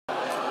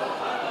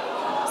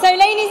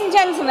Ladies and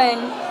gentlemen,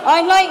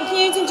 I'd like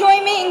you to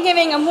join me in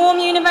giving a warm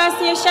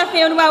University of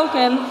Sheffield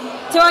welcome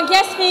to our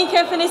guest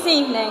speaker for this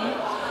evening,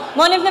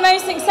 one of the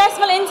most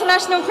successful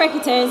international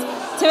cricketers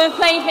to have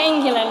played for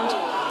England,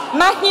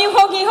 Matthew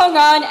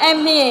Hoggard,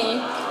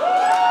 MBE.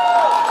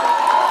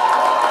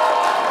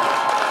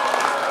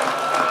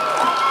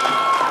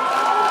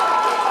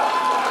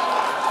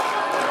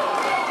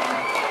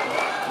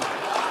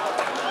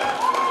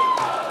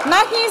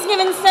 Matthew's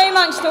given so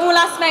much to all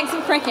aspects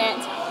of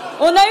cricket.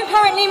 Although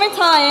currently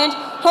retired,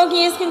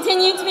 Hoggy has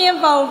continued to be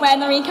involved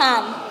wherever he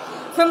can,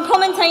 from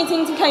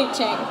commentating to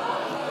coaching.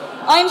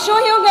 I am sure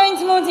he'll go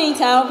into more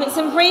detail, but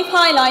some brief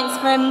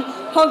highlights from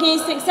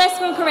Hoggy's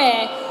successful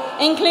career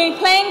include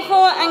playing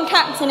for and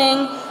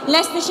captaining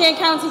Leicestershire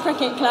County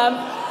Cricket Club,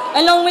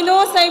 along with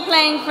also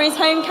playing for his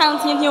home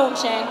county of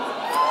Yorkshire.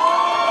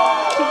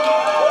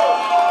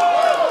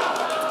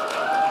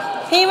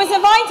 He was a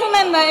vital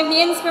member of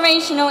the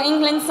inspirational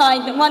England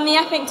side that won the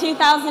epic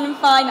 2005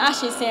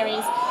 Ashes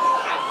series,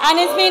 and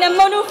has been a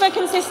model for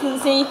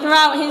consistency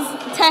throughout his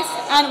Test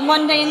and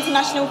one-day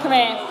international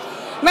career,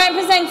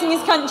 representing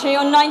his country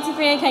on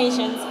 93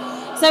 occasions.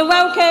 So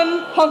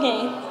welcome,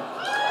 Hoggy.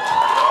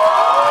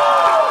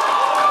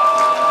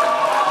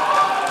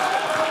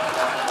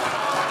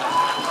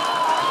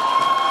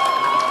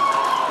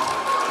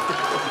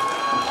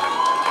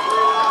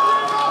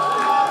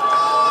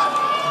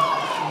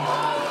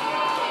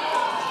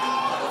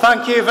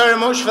 Thank you very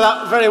much for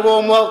that very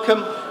warm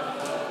welcome.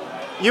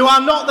 You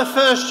are not the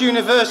first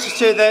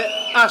university that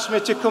asked me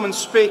to come and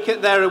speak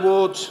at their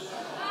awards.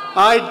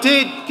 I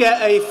did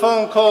get a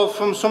phone call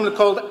from somebody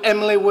called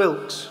Emily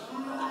Wilkes.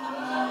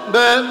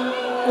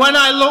 But when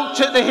I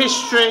looked at the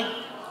history,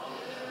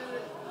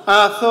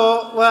 I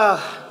thought,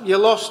 well, you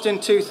lost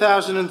in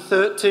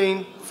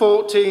 2013,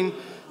 14,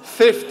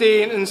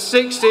 15 and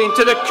 16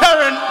 to the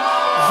current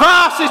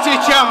varsity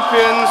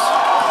champions.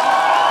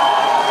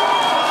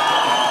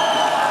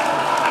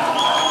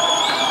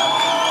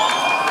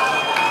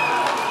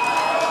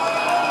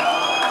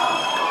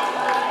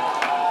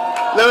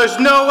 There was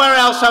nowhere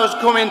else I was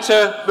coming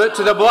to but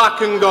to the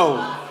black and gold.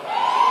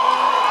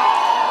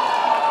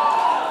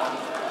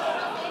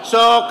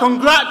 So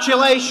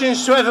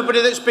congratulations to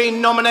everybody that's been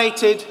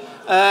nominated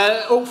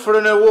up for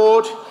an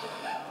award.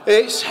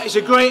 It's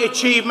a great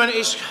achievement,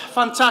 it's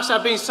fantastic.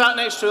 I've been sat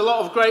next to a lot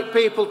of great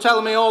people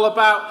telling me all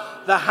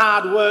about the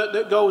hard work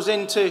that goes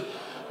into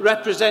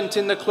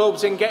representing the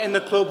clubs and getting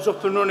the clubs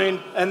up and running,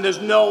 and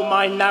there's no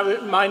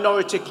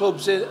minority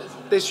clubs at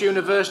this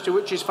university,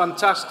 which is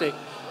fantastic.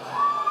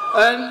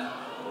 And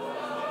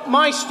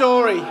my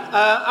story,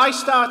 I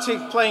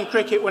started playing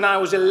cricket when I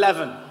was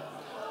 11,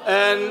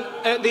 and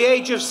at the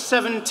age of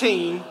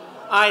 17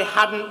 I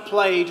hadn't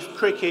played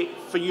cricket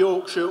for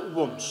Yorkshire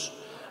once.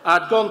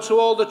 I'd gone to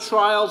all the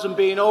trials and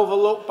been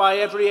overlooked by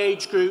every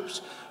age groups,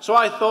 so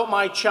I thought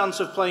my chance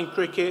of playing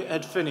cricket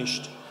had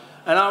finished.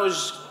 And I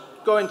was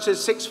going to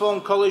sixth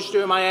form college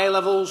doing my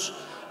A-levels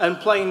and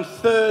playing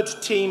third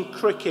team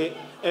cricket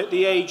at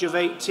the age of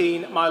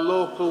 18 at my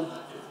local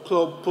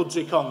club,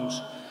 Pudsey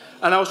Kongs.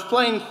 And I was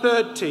playing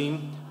third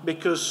team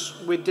because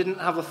we didn't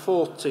have a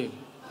fourth team.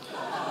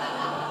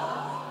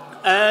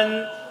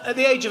 And at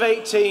the age of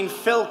 18,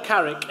 Phil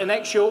Carrick, an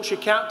ex-Yorkshire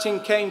captain,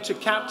 came to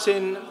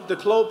captain the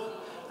club,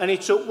 and he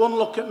took one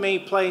look at me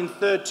playing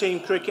third team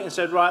cricket and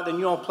said, right, then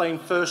you're playing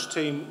first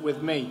team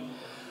with me.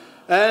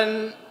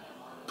 And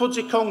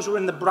Pudsey Kongs were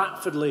in the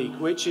Bradford League,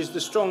 which is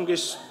the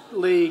strongest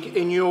league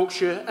in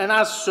Yorkshire, and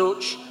as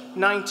such,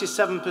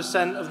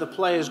 97% of the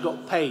players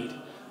got paid.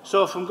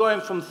 So from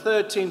going from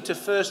third team to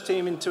first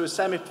team into a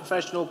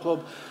semi-professional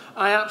club,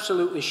 I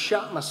absolutely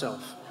shat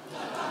myself.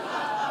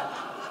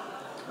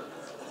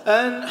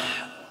 And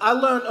I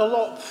learned a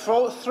lot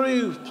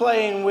through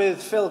playing with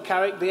Phil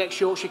Carrick, the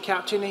ex-Yorkshire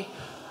captain.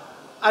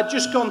 I'd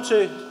just gone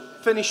to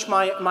finish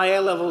my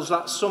A-levels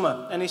that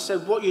summer, and he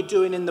said, what are you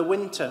doing in the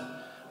winter?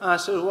 And I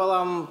said, well,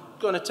 I'm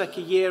going to take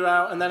a year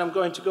out, and then I'm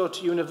going to go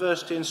to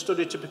university and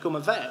study to become a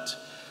vet.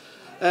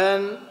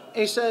 And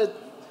he said,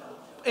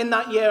 in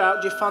that year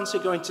out, do you fancy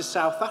going to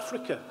South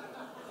Africa?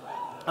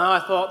 And I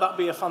thought that'd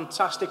be a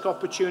fantastic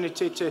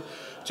opportunity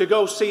to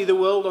go see the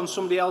world on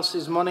somebody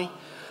else's money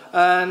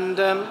and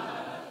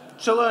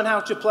to learn how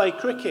to play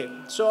cricket.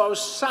 So I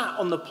was sat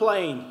on the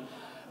plane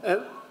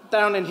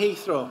down in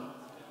Heathrow,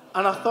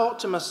 and I thought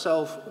to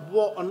myself,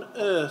 what on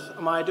earth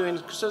am I doing?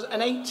 Because as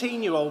an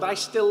 18-year-old, I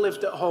still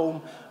lived at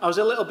home. I was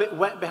a little bit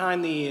wet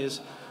behind the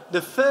ears.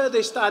 The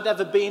furthest I'd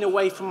ever been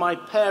away from my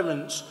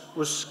parents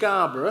was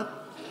Scarborough.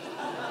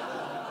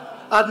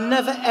 I'd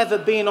never ever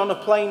been on a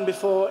plane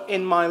before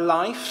in my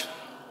life,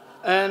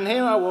 and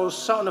here I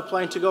was sat on a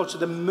plane to go to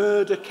the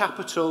murder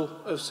capital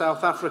of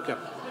South Africa.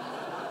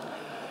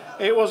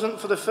 It wasn't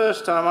for the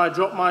first time I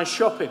dropped my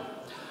shopping,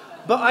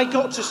 but I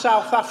got to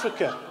South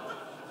Africa,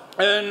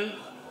 and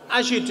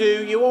as you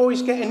do, you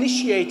always get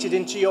initiated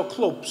into your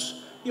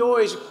clubs. You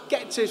always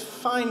get to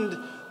find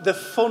the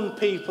fun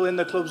people in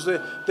the clubs,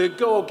 the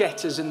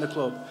go-getters in the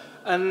club,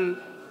 and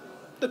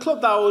the club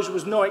that I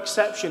was no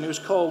exception. It was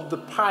called the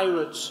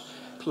Pirates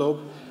Club,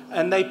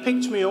 And they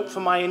picked me up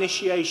for my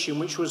initiation,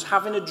 which was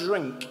having a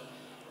drink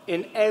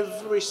in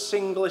every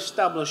single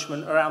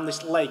establishment around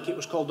this lake. It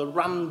was called the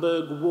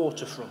Randburg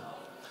Waterfront.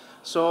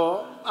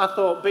 So I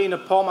thought, being a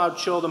Pom, I'd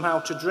show them how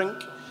to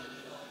drink.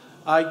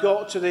 I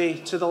got to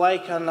the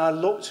lake and I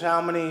looked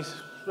how many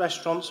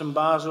restaurants and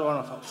bars there were, and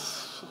I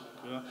thought,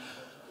 yeah.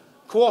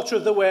 Quarter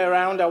of the way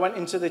around, I went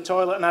into the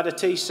toilet and had a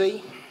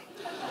TC.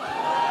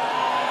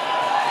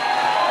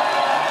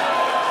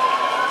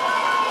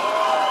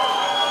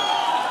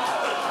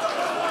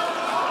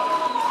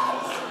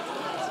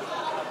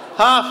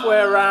 Halfway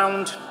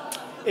around,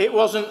 it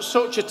wasn't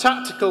such a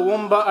tactical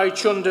one, but I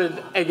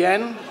chundered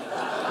again.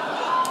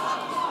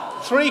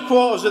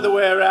 3/4 of the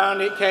way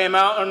around, it came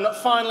out, and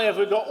finally, as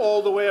we got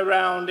all the way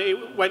around,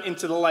 it went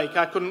into the lake.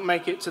 I couldn't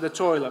make it to the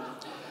toilet.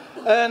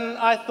 And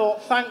I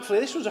thought, thankfully,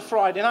 this was a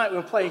Friday night, we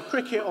were playing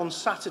cricket on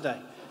Saturday.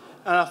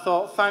 And I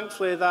thought,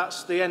 thankfully,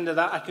 that's the end of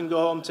that, I can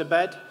go home to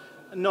bed.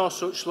 No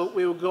such luck,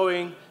 we were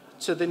going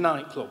to the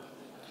nightclub.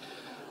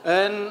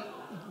 And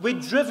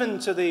we'd driven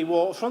to the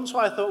waterfront, so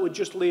I thought we'd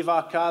just leave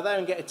our car there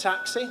and get a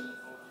taxi.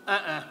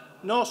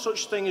 No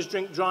such thing as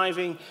drink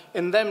driving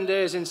in them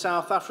days in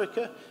South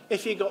Africa.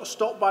 If you got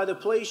stopped by the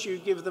police, you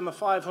give them a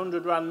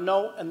 500 rand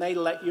note and they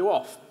let you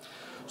off.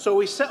 So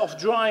we set off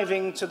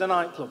driving to the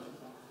nightclub.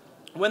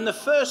 When the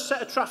first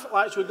set of traffic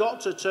lights we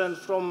got to turned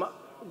from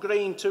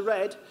green to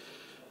red,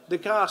 the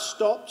car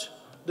stopped,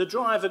 the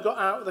driver got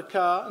out of the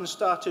car and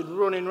started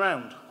running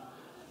round.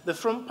 The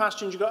front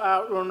passenger got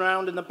out, run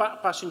round, and the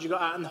back passenger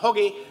got out, and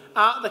Hoggy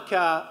out of the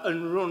car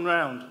and run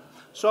round.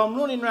 So I'm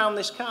running round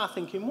this car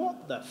thinking,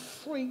 what the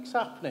freak's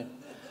happening?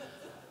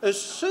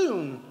 As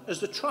soon as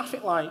the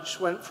traffic lights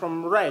went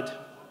from red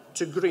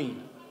to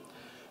green,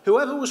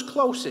 whoever was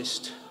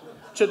closest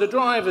to the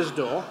driver's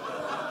door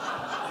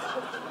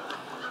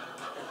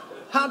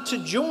had to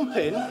jump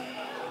in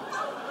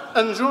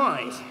and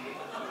drive.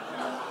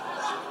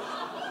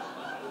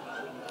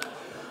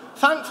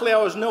 Thankfully,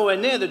 I was nowhere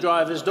near the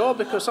driver's door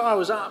because I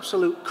was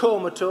absolute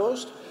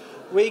comatose.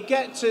 We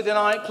get to the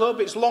nightclub,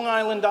 it's Long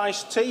Island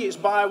iced tea, it's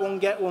buy one,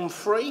 get one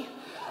free.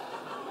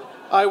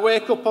 I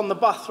wake up on the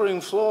bathroom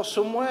floor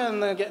somewhere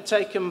and then get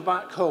taken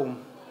back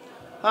home.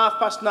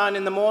 9:30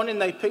 in the morning,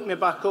 they pick me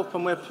back up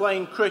and we're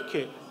playing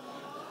cricket.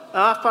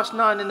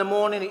 9:30 in the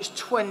morning, it's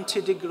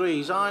 20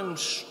 degrees, I'm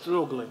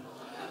struggling.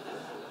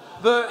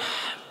 But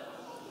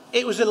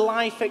it was a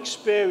life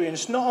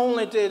experience. Not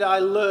only did I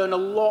learn a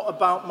lot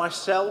about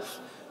myself,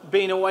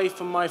 being away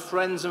from my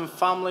friends and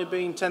family,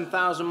 being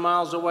 10,000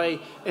 miles away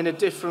in a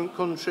different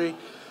country,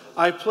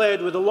 I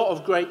played with a lot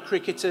of great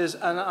cricketers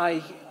and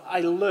I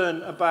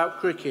learned about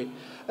cricket.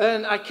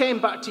 And I came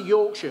back to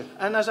Yorkshire,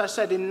 and as I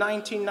said, in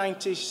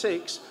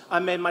 1996, I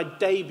made my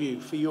debut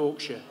for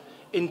Yorkshire.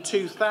 In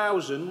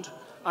 2000,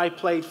 I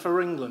played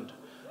for England.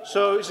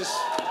 So it's just...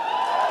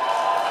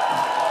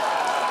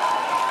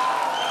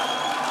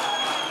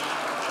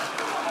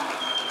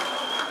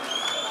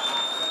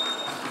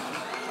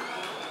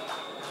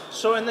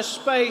 So in the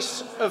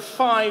space of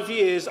 5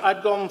 years,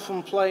 I'd gone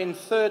from playing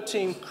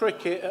third-team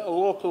cricket at a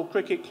local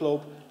cricket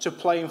club to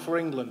playing for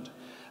England.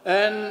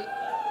 And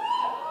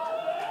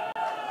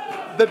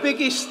the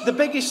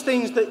biggest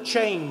things that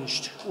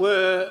changed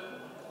were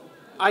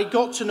I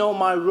got to know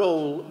my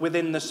role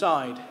within the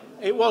side.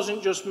 It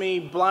wasn't just me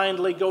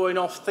blindly going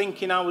off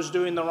thinking I was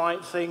doing the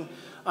right thing.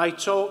 I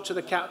talked to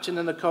the captain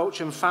and the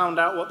coach and found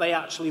out what they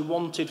actually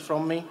wanted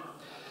from me.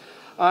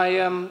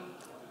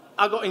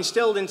 I got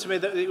instilled into me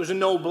that it was a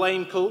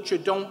no-blame culture.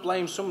 Don't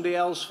blame somebody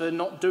else for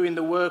not doing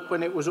the work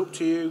when it was up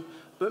to you,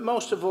 but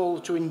most of all,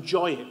 to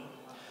enjoy it.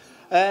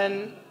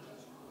 And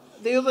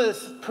the other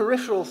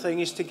peripheral thing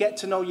is to get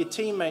to know your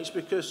teammates,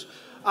 because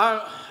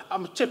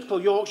I'm a typical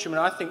Yorkshireman.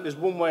 I think there's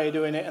one way of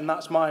doing it, and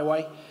that's my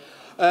way.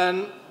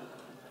 And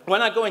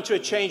when I go into a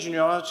changing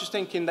room, I was just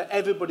thinking that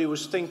everybody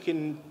was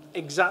thinking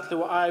exactly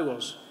what I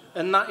was.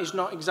 And that is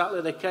not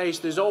exactly the case.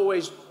 There's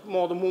always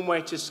more than one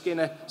way to skin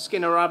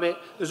a rabbit.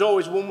 There's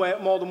always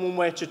more than one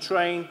way to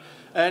train.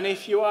 And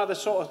if you are the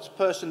sort of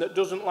person that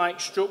doesn't like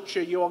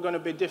structure, you are going to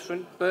be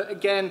different. But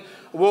again,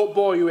 I won't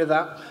bore you with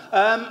that.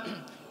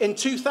 In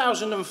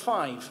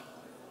 2005,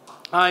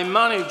 I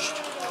managed...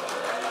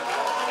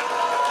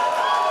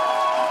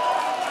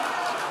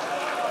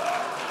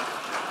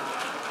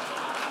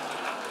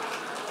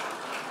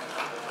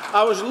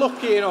 I was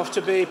lucky enough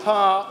to be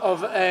part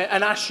of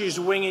an Ashes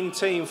winging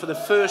team for the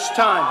first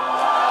time.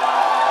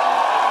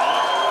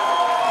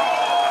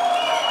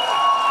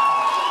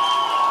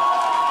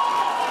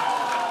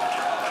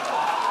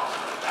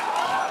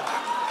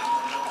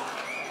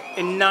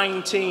 In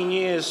 19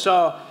 years.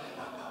 So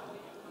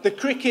the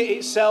cricket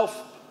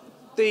itself,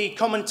 the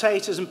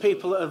commentators and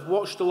people that have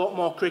watched a lot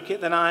more cricket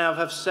than I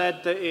have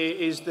said that it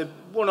is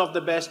one of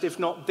the best, if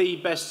not the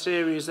best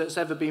series that's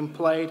ever been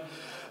played.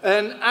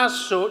 And as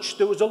such,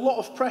 there was a lot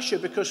of pressure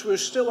because we were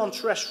still on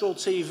terrestrial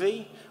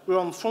TV. We were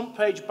on front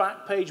page,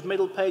 back page,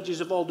 middle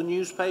pages of all the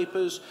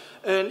newspapers.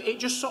 And it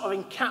just sort of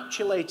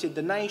encapsulated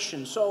the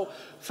nation. So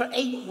for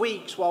 8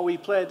 weeks while we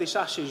played this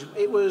Ashes,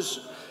 it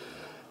was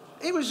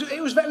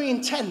very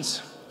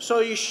intense. So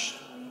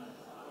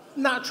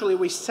naturally,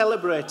 we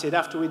celebrated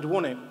after we'd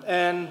won it.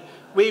 And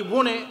we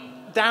won it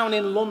down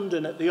in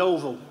London at the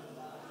Oval.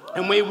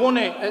 And we won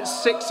it at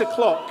 6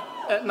 o'clock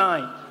at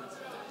night.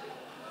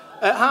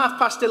 At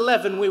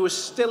 11:30, we were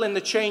still in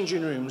the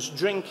changing rooms,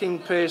 drinking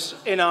piss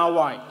in our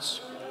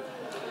whites.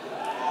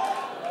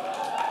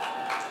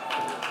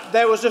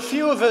 There was a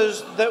few of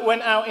us that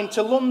went out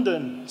into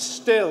London,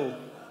 still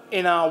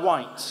in our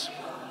whites.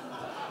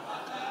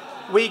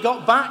 We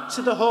got back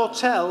to the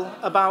hotel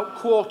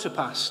about past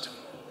 15.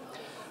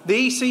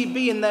 The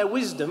ECB, in their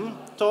wisdom,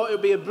 thought it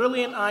would be a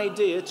brilliant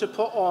idea to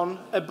put on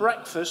a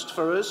breakfast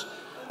for us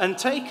and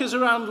take us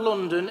around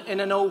London in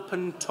an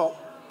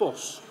open-top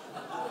bus.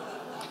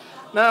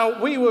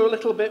 Now, we were a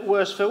little bit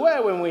worse for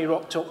wear when we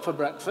rocked up for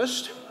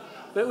breakfast,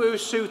 but we were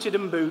suited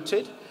and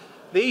booted.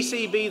 The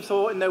ECB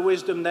thought in their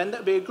wisdom then that it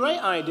would be a great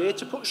idea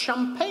to put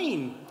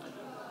champagne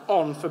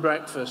on for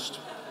breakfast.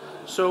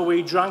 So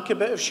we drank a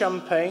bit of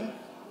champagne.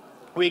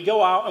 We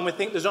go out and we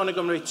think there's only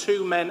going to be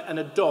 2 men and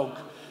a dog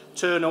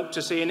turn up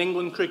to see an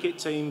England cricket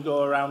team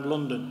go around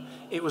London.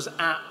 It was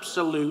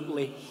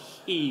absolutely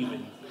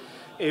heaving.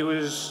 It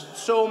was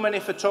so many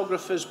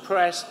photographers,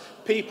 press,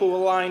 people were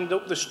lined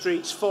up the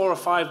streets 4 or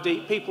 5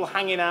 deep, people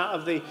hanging out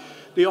of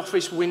the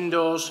office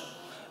windows.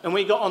 And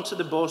we got onto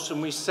the bus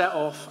and we set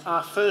off.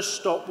 Our first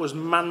stop was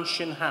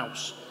Mansion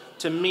House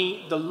to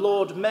meet the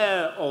Lord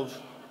Mayor of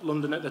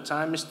London at the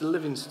time, Mr.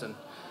 Livingston.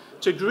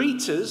 To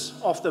greet us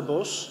off the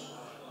bus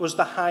was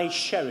the High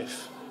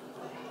Sheriff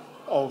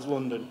of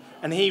London,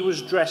 and he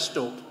was dressed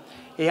up.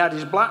 He had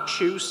his black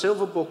shoes,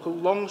 silver buckle,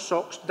 long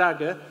socks,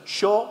 dagger,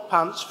 short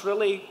pants,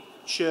 frilly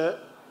shirt,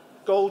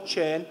 gold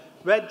chain,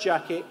 red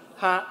jacket,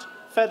 hat,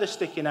 feather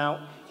sticking out.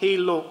 He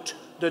looked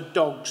the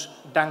dog's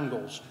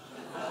dangles.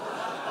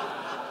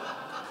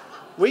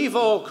 We've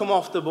all come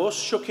off the bus,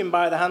 shook him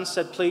by the hand,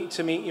 said, pleased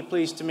to meet you,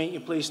 pleased to meet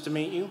you, pleased to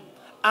meet you.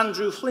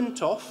 Andrew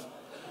Flintoff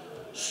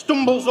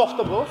stumbles off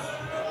the bus,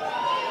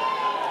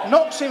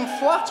 knocks him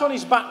flat on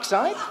his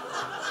backside,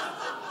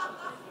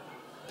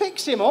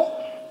 picks him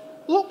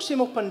up, looks him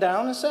up and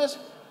down and says,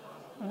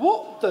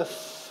 what the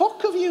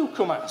fuck have you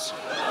come as?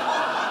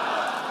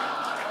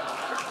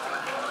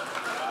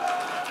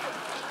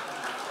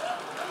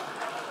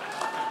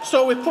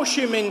 So we push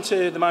him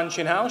into the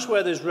Mansion House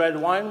where there's red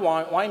wine,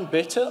 white wine,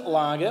 bitter,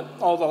 lager.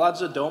 All the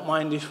lads that don't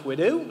mind if we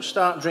do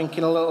start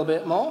drinking a little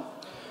bit more.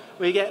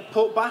 We get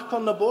put back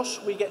on the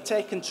bus, we get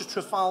taken to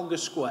Trafalgar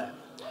Square.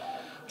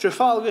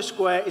 Trafalgar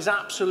Square is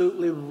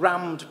absolutely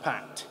rammed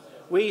packed.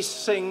 We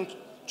sing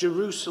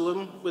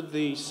Jerusalem with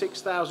the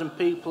 6,000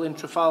 people in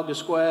Trafalgar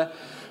Square.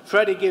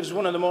 Freddie gives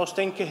one of the most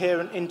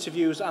incoherent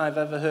interviews I've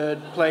ever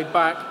heard, played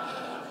back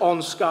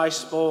on Sky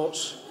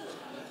Sports.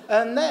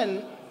 And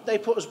then they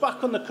put us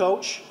back on the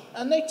coach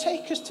and they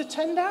take us to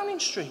 10 Downing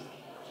Street.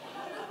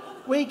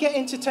 We get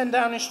into 10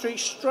 Downing Street,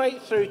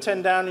 straight through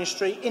 10 Downing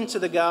Street, into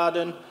the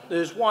garden.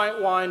 There's white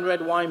wine,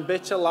 red wine,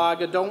 bitter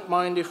lager, don't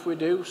mind if we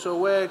do, so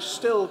we're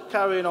still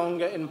carrying on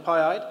getting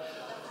pie-eyed.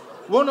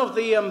 One of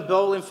the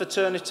bowling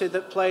fraternity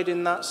that played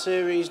in that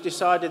series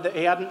decided that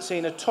he hadn't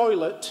seen a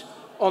toilet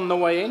on the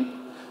way in.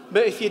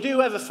 But if you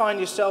do ever find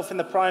yourself in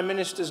the Prime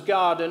Minister's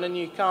garden and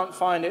you can't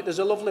find it, there's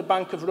a lovely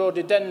bank of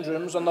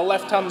rhododendrons on the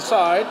left-hand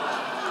side.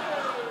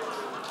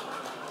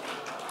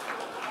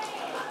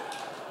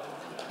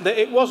 That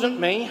it wasn't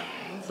me,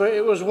 but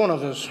it was one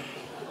of us.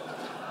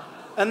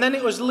 And then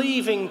it was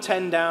leaving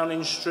 10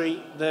 Downing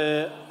Street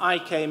that I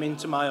came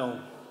into my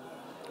own.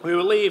 We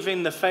were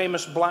leaving the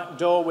famous black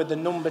door with the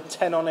number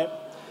 10 on it.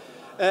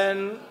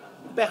 And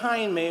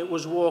behind me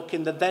was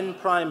walking the then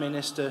Prime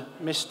Minister,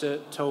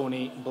 Mr.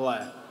 Tony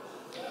Blair.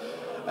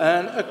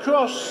 And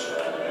across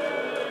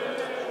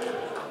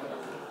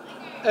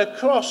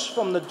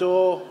from the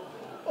door,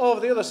 over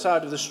the other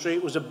side of the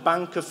street, was a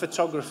bank of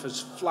photographers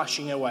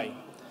flashing away.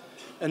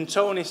 And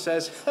Tony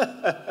says,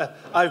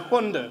 I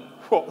wonder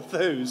what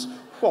those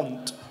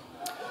want.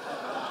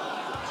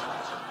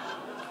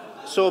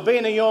 So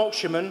being a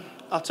Yorkshireman,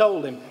 I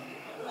told him.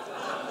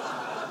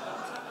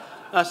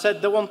 I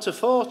said, they want a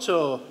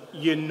photo,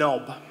 you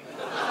knob.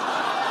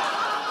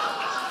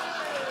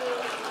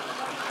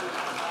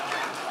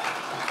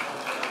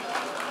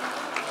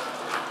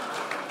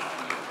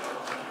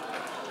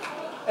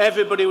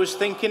 Everybody was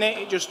thinking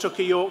it just took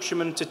a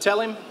Yorkshireman to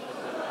tell him.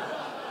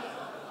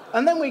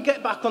 And then we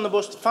get back on the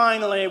bus.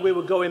 Finally, we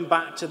were going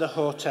back to the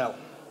hotel.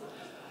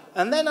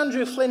 And then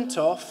Andrew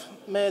Flintoff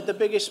made the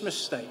biggest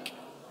mistake.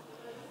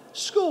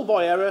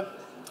 Schoolboy error.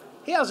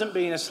 He hasn't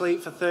been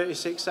asleep for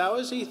 36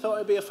 hours. He thought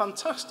it'd be a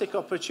fantastic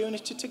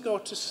opportunity to go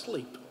to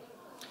sleep.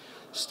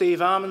 Steve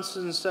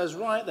Armandson says,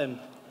 right then,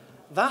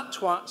 that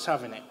twat's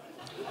having it.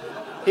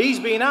 He's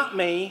been at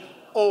me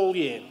all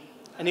year.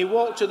 And he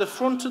walked to the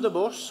front of the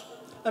bus.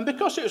 And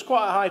because it was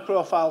quite a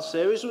high-profile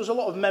series, there was a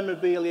lot of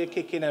memorabilia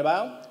kicking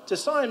about. To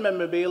sign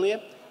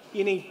memorabilia,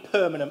 you need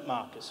permanent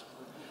markers.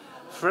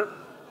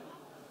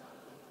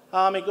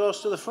 Army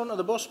goes to the front of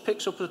the bus,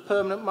 picks up a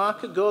permanent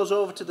marker, goes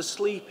over to the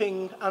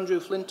sleeping Andrew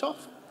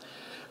Flintoff,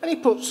 and he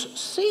puts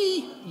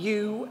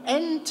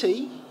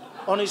C-U-N-T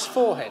on his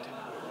forehead.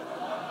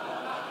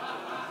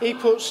 He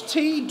puts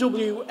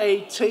TWAT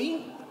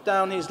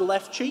down his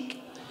left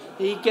cheek.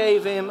 He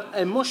gave him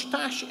a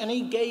moustache and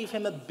he gave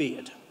him a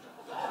beard.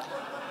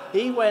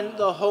 He went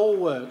the whole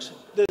works.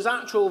 There's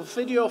actual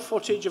video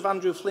footage of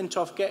Andrew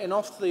Flintoff getting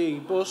off the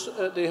bus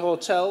at the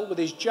hotel with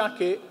his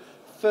jacket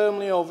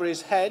firmly over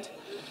his head.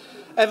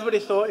 Everybody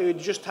thought he had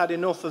just had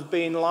enough of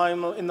being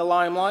in the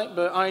limelight,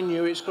 but I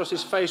knew it's because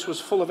his face was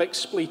full of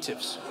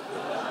expletives.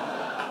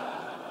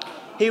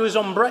 He was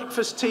on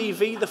breakfast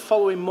TV the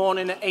following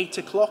morning at 8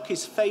 o'clock.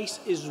 His face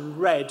is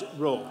red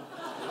raw.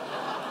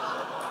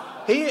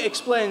 He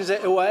explains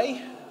it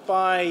away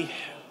by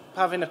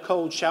having a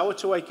cold shower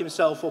to wake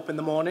himself up in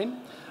the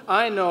morning.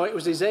 I know it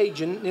was his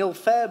agent, Neil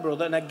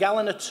Fairbrother, and a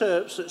gallon of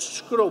Terps that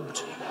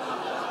scrubbed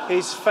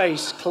his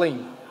face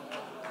clean.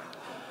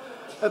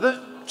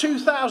 But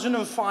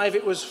 2005,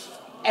 it was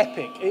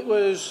epic. It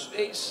was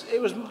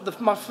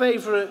my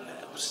favourite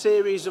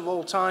series of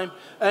all time,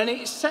 and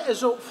it set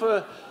us up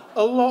for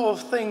a lot of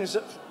things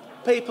that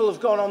people have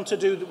gone on to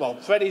do. Well,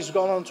 Freddie's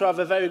gone on to have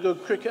a very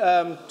good cricket,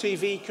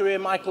 TV career.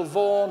 Michael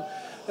Vaughan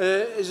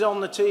is on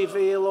the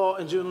TV a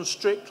lot and doing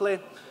Strictly.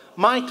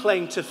 My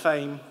claim to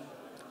fame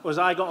was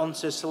I got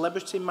onto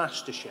Celebrity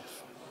MasterChef.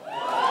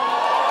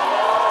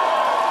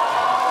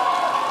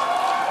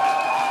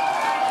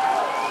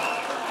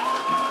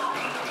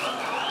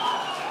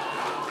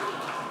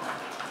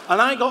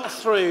 And I got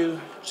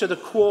through to the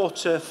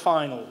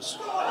quarter-finals.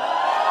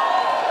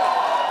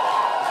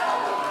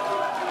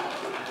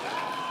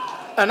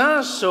 And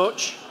as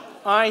such,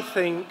 I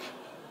think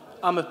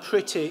I'm a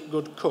pretty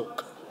good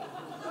cook.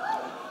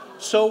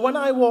 So when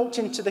I walked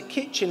into the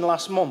kitchen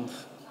last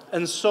month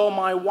and saw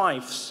my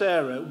wife,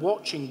 Sarah,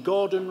 watching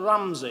Gordon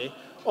Ramsay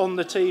on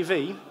the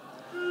TV,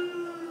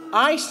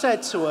 I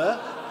said to her,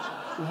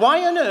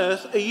 "Why on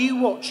earth are you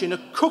watching a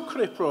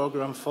cookery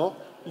programme for?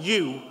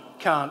 You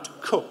can't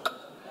cook."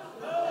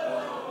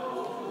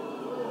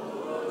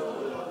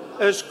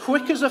 As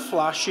quick as a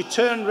flash, she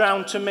turned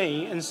round to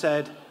me and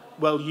said,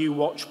 "Well, you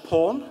watch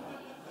porn?"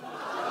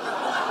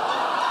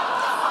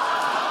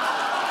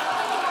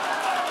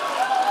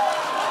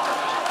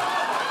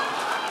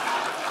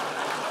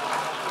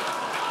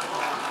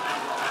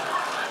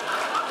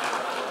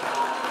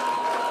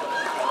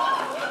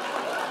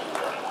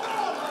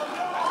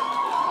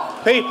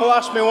 People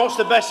ask me what's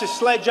the best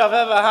sledge I've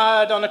ever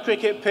had on a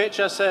cricket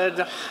pitch. I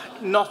said,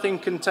 nothing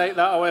can take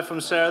that away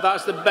from Sarah.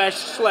 That's the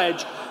best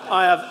sledge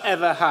I have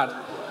ever had.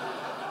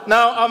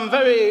 Now, I'm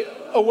very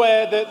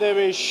aware that there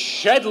is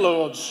shed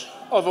loads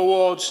of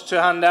awards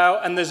to hand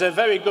out, and there's a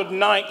very good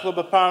nightclub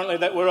apparently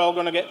that we're all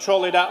going to get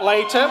trolleyed at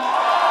later.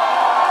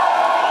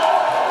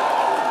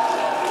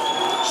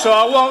 So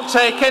I won't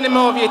take any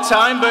more of your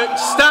time, but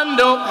stand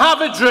up,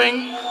 have a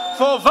drink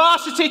for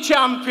varsity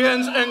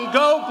champions, and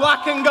go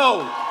black and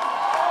gold.